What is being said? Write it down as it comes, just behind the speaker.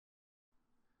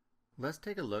Let's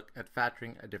take a look at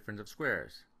factoring a difference of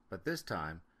squares, but this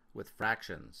time with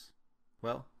fractions.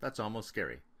 Well, that's almost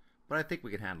scary, but I think we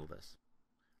can handle this.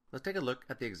 Let's take a look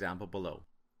at the example below.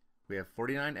 We have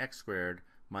 49x squared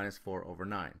minus 4 over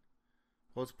 9.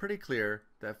 Well, it's pretty clear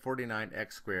that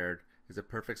 49x squared is a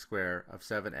perfect square of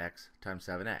 7x times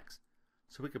 7x,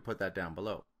 so we could put that down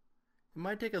below. It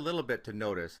might take a little bit to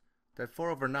notice that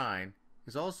 4 over 9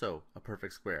 is also a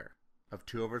perfect square of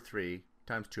 2 over 3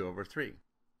 times 2 over 3.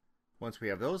 Once we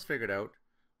have those figured out,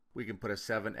 we can put a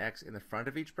 7x in the front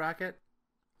of each bracket,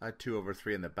 a 2 over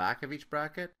 3 in the back of each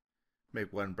bracket,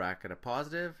 make one bracket a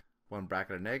positive, one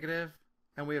bracket a negative,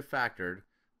 and we have factored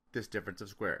this difference of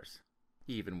squares,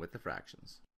 even with the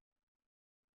fractions.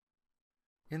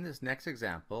 In this next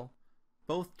example,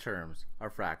 both terms are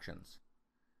fractions.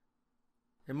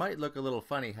 It might look a little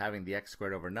funny having the x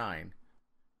squared over 9,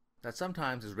 that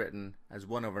sometimes is written as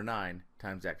 1 over 9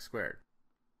 times x squared.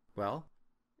 Well,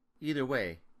 either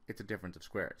way, it's a difference of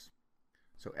squares.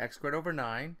 So x squared over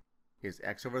 9 is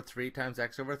x over 3 times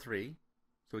x over 3,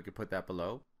 so we could put that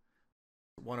below.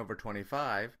 1 over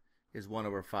 25 is 1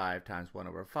 over 5 times 1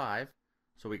 over 5,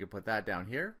 so we could put that down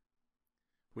here.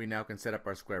 We now can set up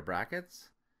our square brackets.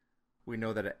 We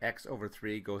know that an x over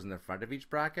 3 goes in the front of each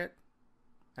bracket,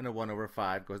 and a 1 over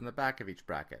 5 goes in the back of each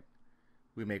bracket.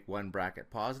 We make one bracket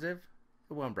positive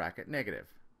and one bracket negative,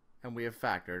 and we have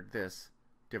factored this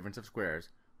difference of squares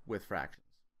with fractions.